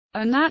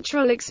A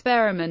natural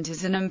experiment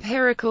is an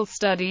empirical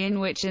study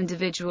in which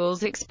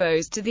individuals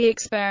exposed to the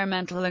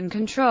experimental and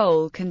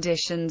control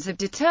conditions are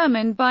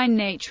determined by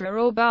nature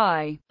or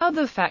by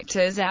other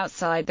factors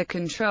outside the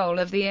control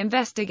of the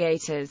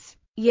investigators.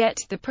 Yet,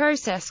 the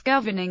process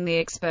governing the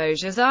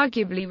exposures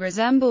arguably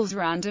resembles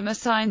random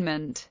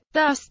assignment.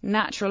 Thus,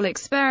 natural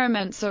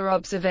experiments are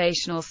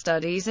observational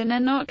studies and are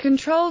not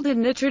controlled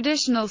in the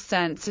traditional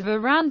sense of a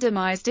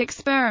randomized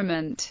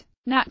experiment.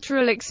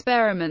 Natural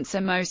experiments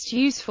are most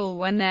useful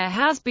when there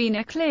has been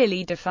a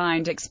clearly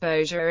defined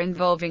exposure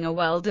involving a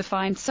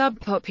well-defined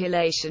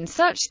subpopulation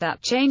such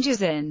that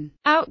changes in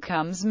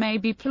outcomes may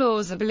be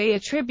plausibly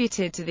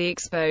attributed to the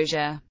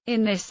exposure.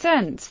 In this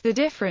sense, the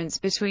difference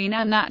between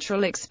a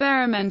natural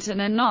experiment and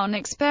a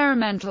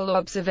non-experimental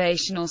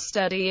observational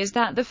study is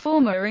that the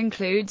former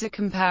includes a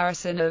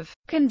comparison of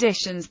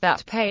conditions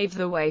that pave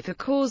the way for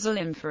causal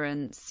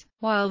inference,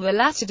 while the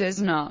latter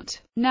does not.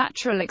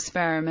 Natural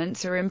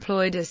experiments are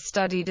employed as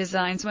study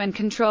designs when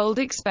controlled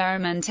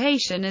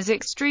experimentation is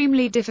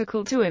extremely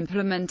difficult to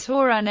implement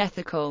or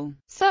unethical,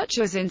 such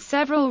as in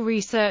several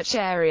research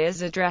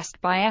areas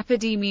addressed by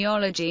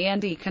epidemiology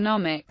and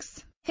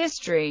economics.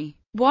 History.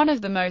 One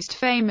of the most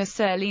famous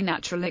early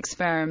natural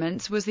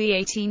experiments was the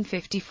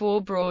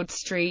 1854 Broad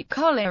Street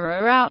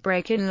cholera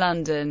outbreak in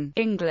London,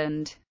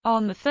 England.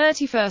 On the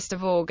 31st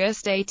of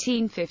August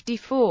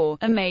 1854,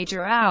 a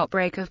major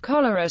outbreak of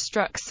cholera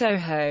struck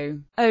Soho.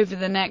 Over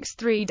the next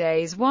 3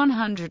 days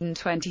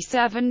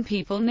 127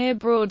 people near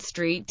Broad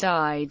Street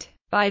died.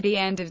 By the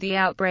end of the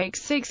outbreak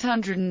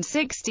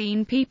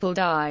 616 people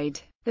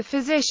died. The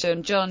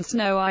physician John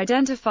Snow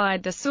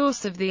identified the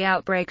source of the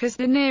outbreak as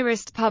the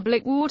nearest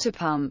public water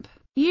pump,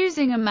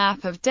 using a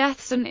map of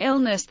deaths and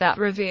illness that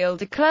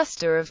revealed a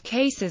cluster of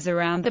cases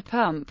around the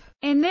pump.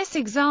 In this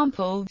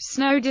example,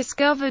 Snow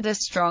discovered a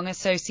strong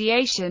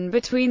association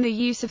between the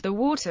use of the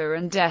water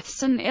and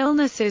deaths and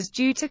illnesses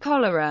due to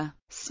cholera.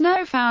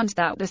 Snow found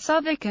that the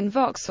Southwark and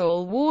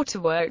Vauxhall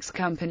Waterworks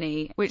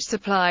Company, which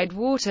supplied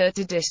water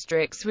to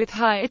districts with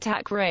high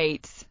attack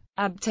rates,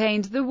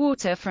 obtained the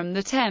water from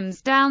the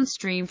Thames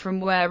downstream from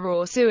where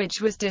raw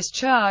sewage was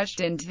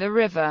discharged into the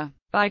river.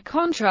 By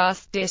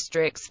contrast,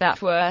 districts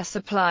that were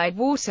supplied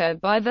water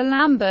by the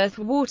Lambeth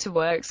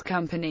Waterworks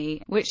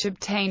Company, which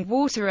obtained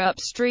water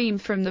upstream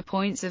from the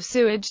points of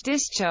sewage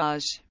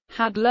discharge,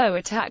 had low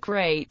attack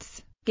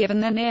rates.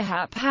 Given the near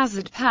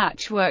haphazard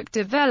patchwork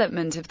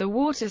development of the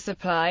water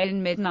supply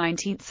in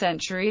mid-19th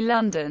century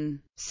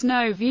London,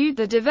 Snow viewed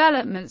the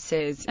developments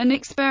as an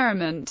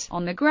experiment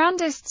on the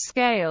grandest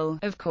scale.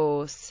 Of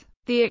course,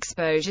 the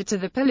exposure to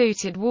the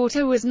polluted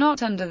water was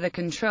not under the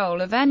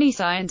control of any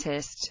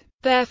scientist.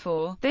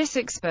 Therefore, this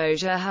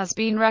exposure has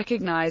been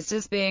recognized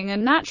as being a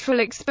natural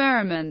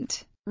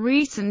experiment.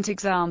 Recent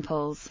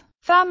examples.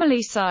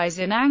 Family size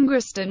in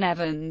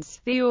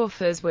Angreston-Evans. The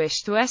authors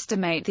wish to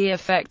estimate the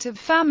effect of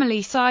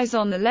family size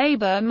on the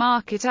labor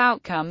market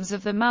outcomes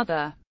of the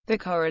mother. The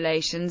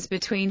correlations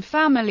between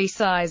family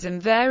size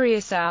and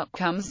various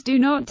outcomes do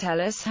not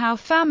tell us how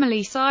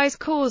family size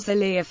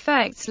causally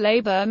affects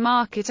labor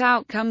market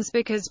outcomes,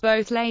 because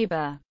both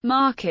labor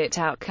market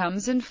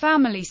outcomes and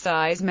family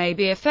size may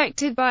be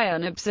affected by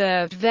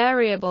unobserved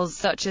variables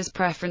such as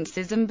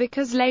preferences, and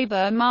because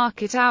labor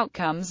market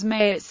outcomes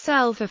may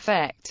itself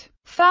affect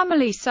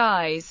family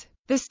size.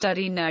 The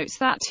study notes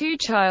that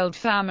two-child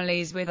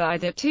families with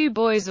either 2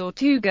 boys or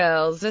 2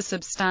 girls are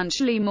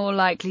substantially more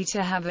likely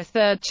to have a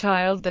third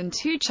child than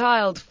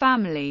two-child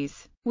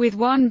families with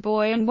 1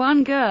 boy and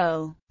 1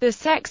 girl. The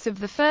sex of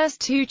the first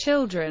 2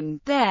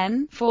 children,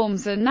 then,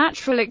 forms a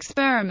natural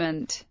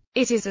experiment.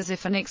 It is as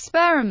if an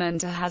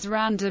experimenter has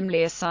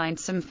randomly assigned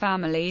some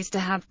families to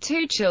have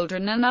 2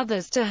 children and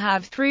others to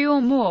have 3 or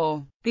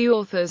more. The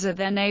authors are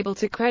then able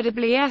to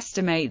credibly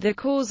estimate the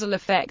causal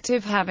effect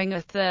of having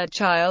a third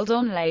child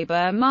on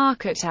labor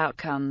market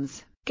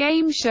outcomes.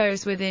 Game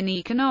shows within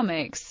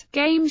economics.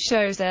 Game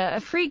shows are a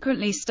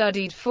frequently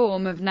studied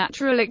form of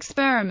natural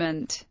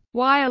experiment.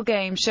 While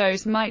game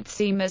shows might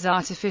seem as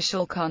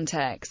artificial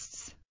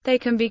contexts, they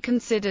can be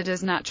considered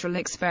as natural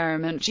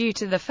experiment due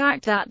to the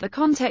fact that the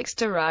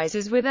context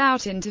arises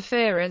without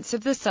interference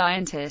of the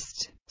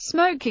scientist.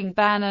 Smoking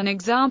ban. An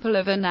example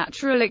of a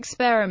natural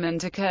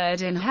experiment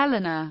occurred in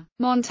Helena,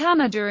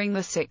 Montana during the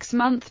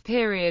 6-month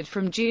period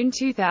from June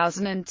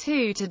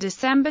 2002 to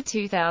December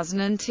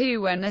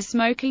 2002, when a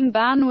smoking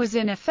ban was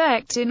in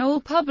effect in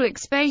all public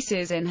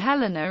spaces in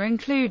Helena,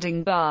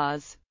 including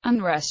bars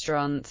and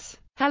restaurants.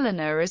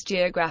 Helena is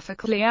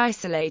geographically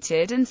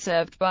isolated and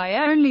served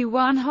by only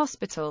one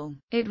hospital.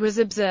 It was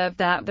observed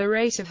that the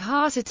rate of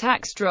heart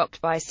attacks dropped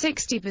by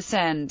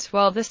 60%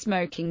 while the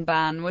smoking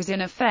ban was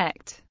in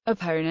effect.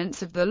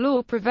 Opponents of the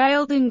law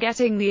prevailed in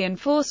getting the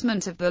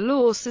enforcement of the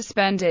law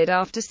suspended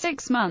after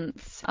 6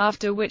 months,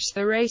 after which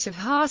the rate of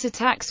heart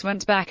attacks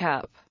went back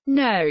up.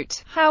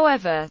 Note,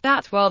 however,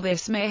 that while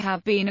this may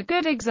have been a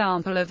good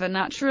example of a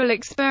natural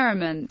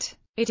experiment,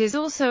 it is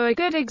also a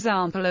good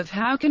example of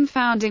how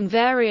confounding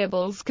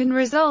variables can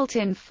result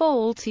in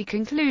faulty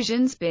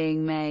conclusions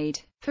being made.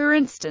 For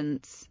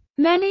instance,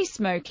 Many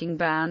smoking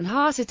ban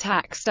heart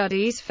attack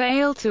studies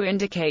fail to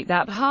indicate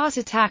that heart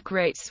attack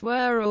rates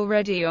were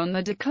already on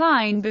the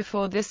decline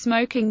before the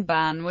smoking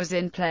ban was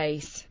in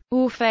place,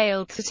 or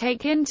failed to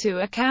take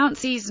into account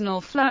seasonal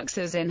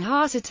fluxes in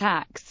heart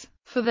attacks.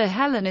 For the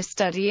Helena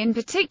study in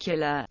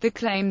particular, the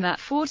claim that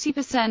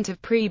 40%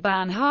 of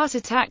pre-ban heart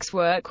attacks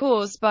were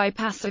caused by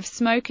passive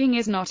smoking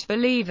is not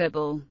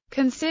believable,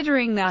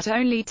 considering that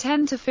only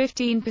 10 to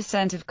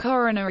 15% of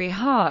coronary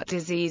heart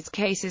disease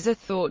cases are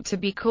thought to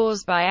be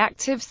caused by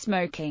active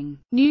smoking.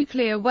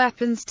 Nuclear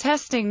weapons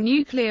testing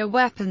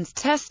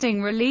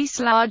release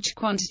large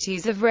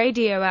quantities of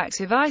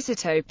radioactive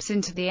isotopes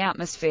into the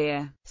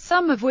atmosphere,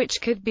 some of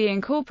which could be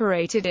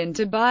incorporated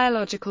into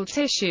biological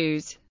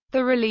tissues.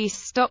 The release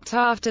stopped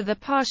after the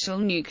Partial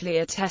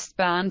Nuclear Test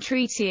Ban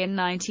Treaty in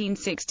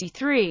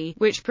 1963,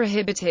 which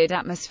prohibited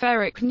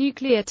atmospheric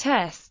nuclear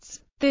tests.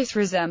 This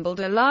resembled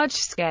a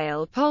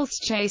large-scale pulse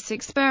chase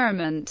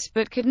experiment,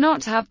 but could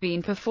not have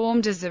been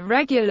performed as a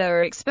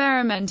regular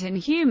experiment in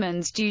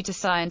humans due to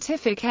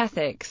scientific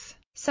ethics.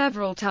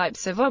 Several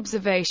types of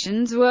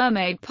observations were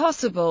made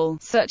possible,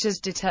 such as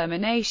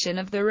determination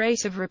of the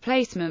rate of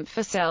replacement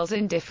for cells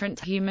in different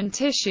human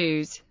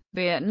tissues.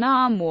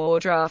 Vietnam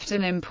War draft.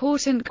 An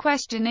important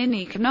question in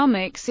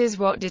economics is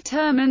what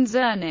determines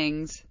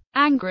earnings.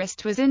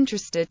 Angrist was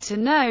interested to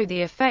know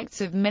the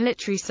effects of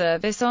military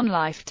service on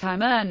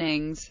lifetime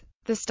earnings.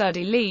 The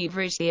study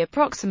leveraged the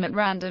approximate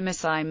random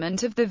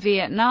assignment of the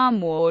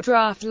Vietnam War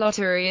draft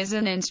lottery as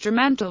an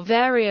instrumental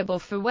variable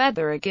for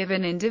whether a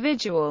given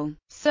individual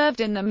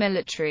served in the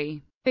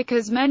military.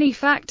 Because many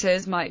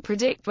factors might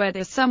predict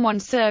whether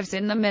someone serves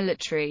in the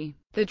military,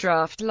 the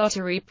draft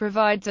lottery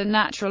provides a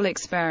natural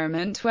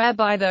experiment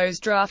whereby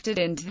those drafted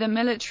into the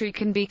military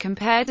can be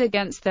compared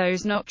against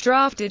those not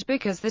drafted,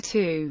 because the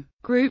two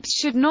groups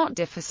should not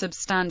differ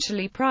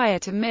substantially prior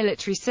to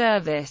military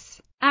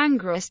service.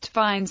 Angrist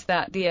finds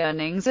that the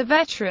earnings of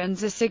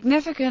veterans are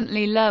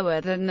significantly lower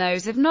than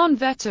those of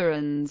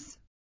non-veterans.